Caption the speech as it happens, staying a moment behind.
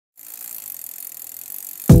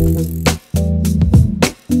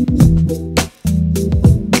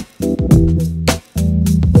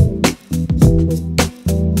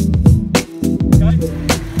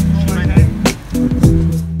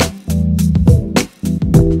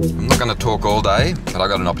to talk all day, but I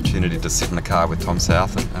got an opportunity to sit in the car with Tom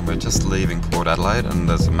Southam, and we're just leaving Port Adelaide, and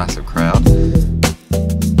there's a massive crowd.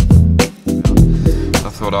 I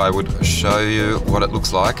thought I would show you what it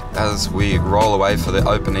looks like as we roll away for the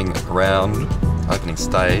opening round, opening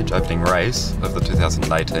stage, opening race of the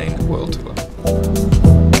 2018 World Tour.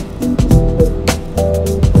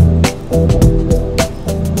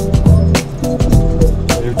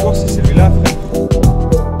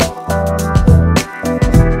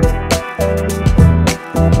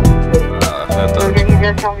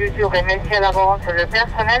 Remercie à l'avance le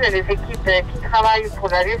personnel et les équipes qui travaillent pour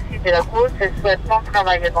la réussite de la course et souhaite bon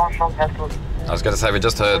travail et bonne chance à tous. I was going to say, we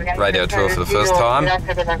just heard Radio Tour for the first time,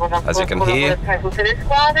 as you can hear,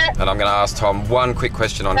 and I'm going to ask Tom one quick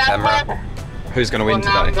question on camera. Who's going to win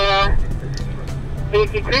today?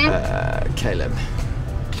 Caleb.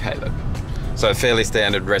 Caleb. So a fairly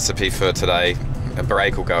standard recipe for today. A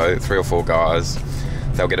break will go 3 or 4 guys.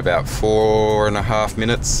 They'll get about 4.5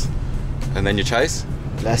 minutes, and then you chase?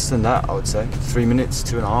 Less than that, I would say. 3 minutes,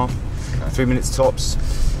 2.5, okay. 3 minutes tops.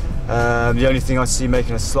 The only thing I see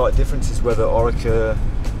making a slight difference is whether Orica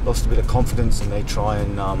lost a bit of confidence and they try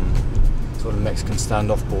and sort of Mexican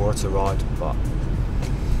standoff Bora to ride. But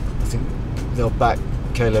I think they'll back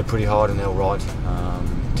Caleb pretty hard and they'll ride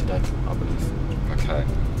today, I believe. Okay.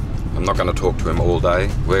 I'm not going to talk to him all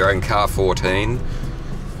day. We're in car 14,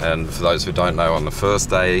 and for those who don't know, on the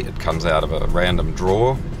first day it comes out of a random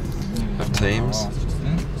draw of teams.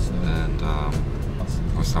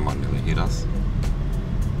 Or someone nearly hit us.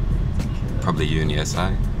 Probably you in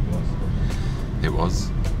SA. It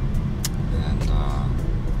was. And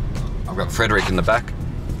I've got Frederick in the back.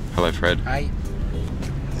 Hello, Fred. Hi.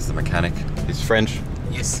 He's the mechanic. He's French.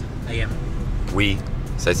 Yes, I am. Oui,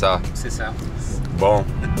 c'est ça. C'est ça. Bon.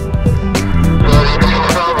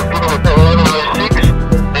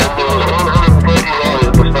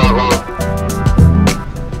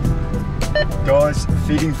 Guys,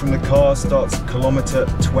 feeding from the car starts kilometre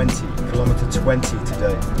 20. Kilometre 20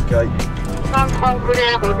 today, okay?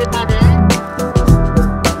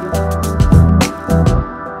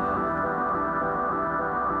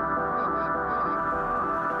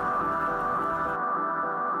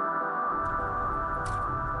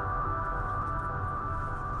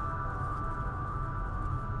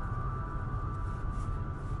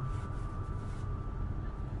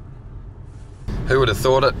 Who would have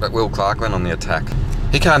thought it, but Will Clarke went on the attack.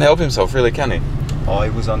 He can't help himself, really, can he? Oh, he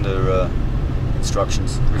was under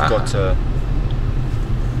instructions. We've got,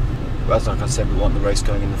 as like I said, we want the race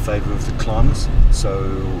going in the favour of the climbers,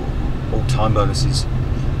 so all time bonuses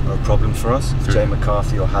are a problem for us. If Jay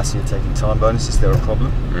McCarthy or Hassie are taking time bonuses, they're a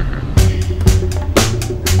problem.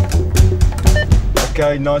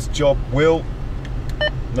 Okay, nice job, Will.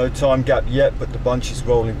 No time gap yet, but the bunch is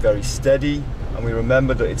rolling very steady. And we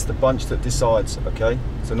remember that it's the bunch that decides, okay?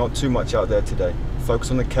 So not too much out there today. Focus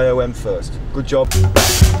on the KOM first. Good job.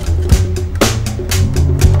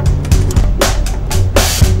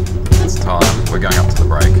 It's time. We're going up to the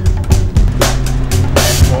break.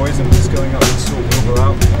 Boys, I'm just going up and sort Wilbur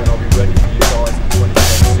out, and then I'll be ready for you guys in 20 seconds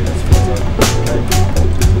as soon as it's over,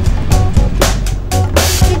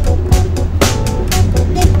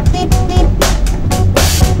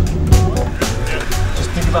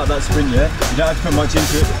 about that sprint, yeah? You don't have to put much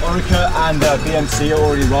into it. Orica and BMC are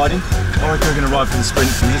already riding. Orica are going to ride for the sprint,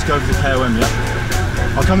 so you just go for the KOM, yeah?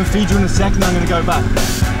 I'll come and feed you in a second, I'm going to go back.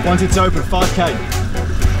 Once it's open, 5k.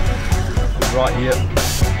 Right here.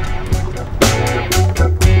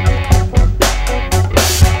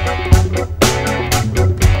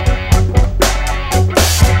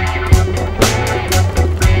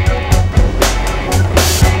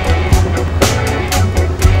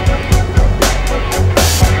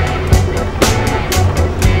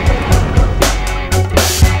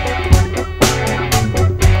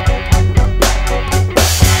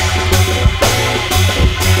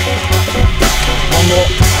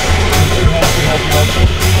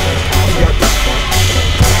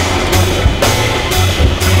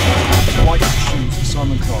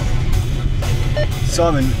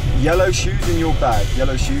 Simon, yellow shoes in your bag.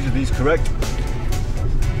 Yellow shoes, are these correct?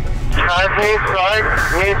 Right, Mitch,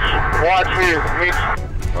 white shoes, Mitch.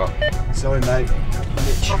 Oh. Sorry, mate.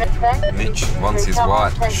 Mitch wants his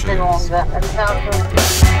white shoes.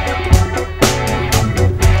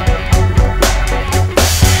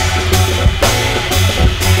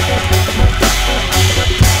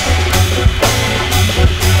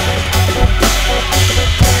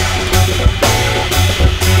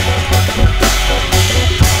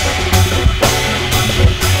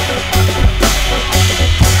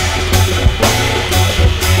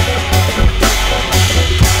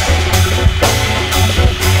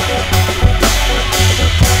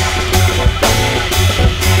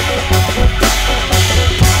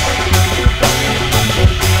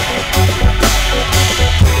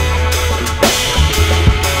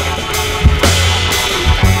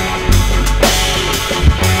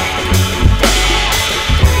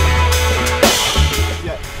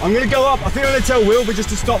 gonna go up. I think I'm gonna tell Wilbur just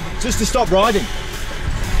to stop riding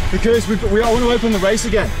because we want to open the race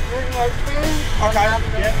again. Okay.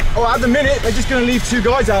 Yeah. Oh, at the minute they're just gonna leave 2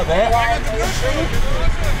 guys out there.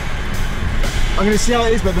 I'm gonna see how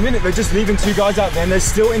it is, but at the minute they're just leaving 2 guys out there, and there's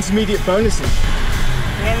still intermediate bonuses. We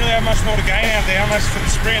don't really have much more to gain out there unless for the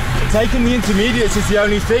sprint. Taking the intermediates is the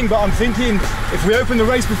only thing, but I'm thinking if we open the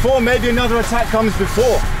race before, maybe another attack comes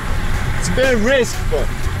before. It's a bit of risk, but.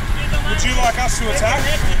 Would you like us to attack?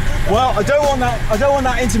 Well, I don't want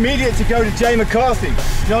that intermediate to go to Jay McCarthy.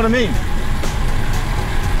 You know what I mean?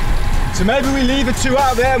 So maybe we leave the 2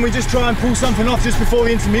 out there and we just try and pull something off just before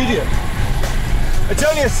the intermediate. It's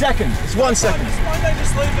only a second. It's 1 second. Won't they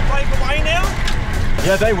just leave the break away now?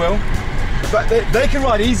 Yeah, they will. But they can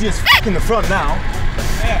ride easy as f in the front now.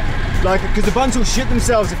 Yeah. Like, because the bunch will shit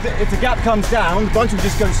themselves. If the gap comes down, the bunch will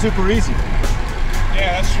just go super easy.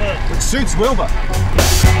 Yeah, that's true. Which suits Wilbur.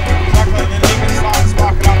 Exactly, and then he can start and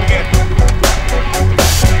spark it up again.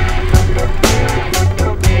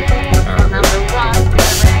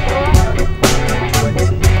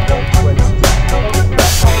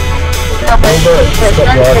 Stop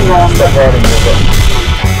riding, Wilbur.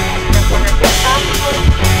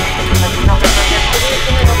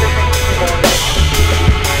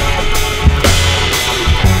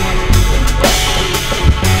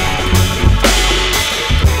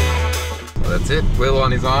 That's it, Will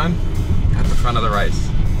on his own at the front of the race.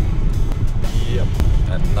 Yep.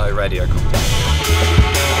 And no radio contact.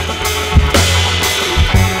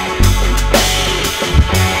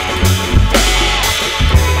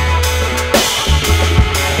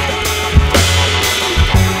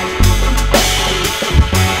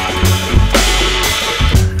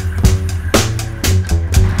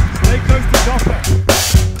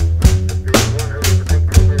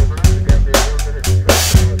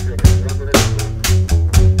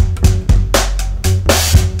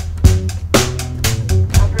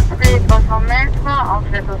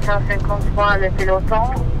 Le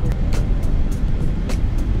peloton.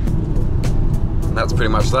 And that's pretty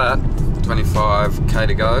much that. 25k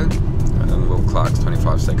to go, and Will Clarke's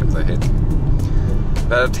 25 seconds ahead.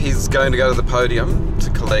 But he's going to go to the podium to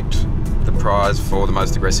collect the prize for the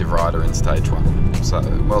most aggressive rider in stage 1. So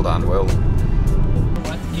well done, Will.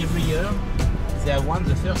 Every year they have won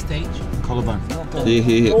the first stage. Collarbone.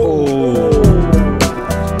 Oh.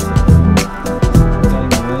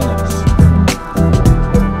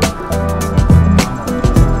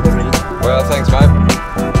 Well, thanks, mate.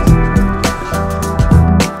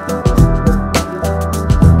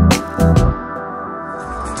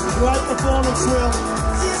 Great performance, Will.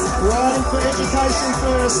 Riding for Education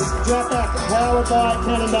First-Drapac, powered by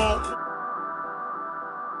Cannondale.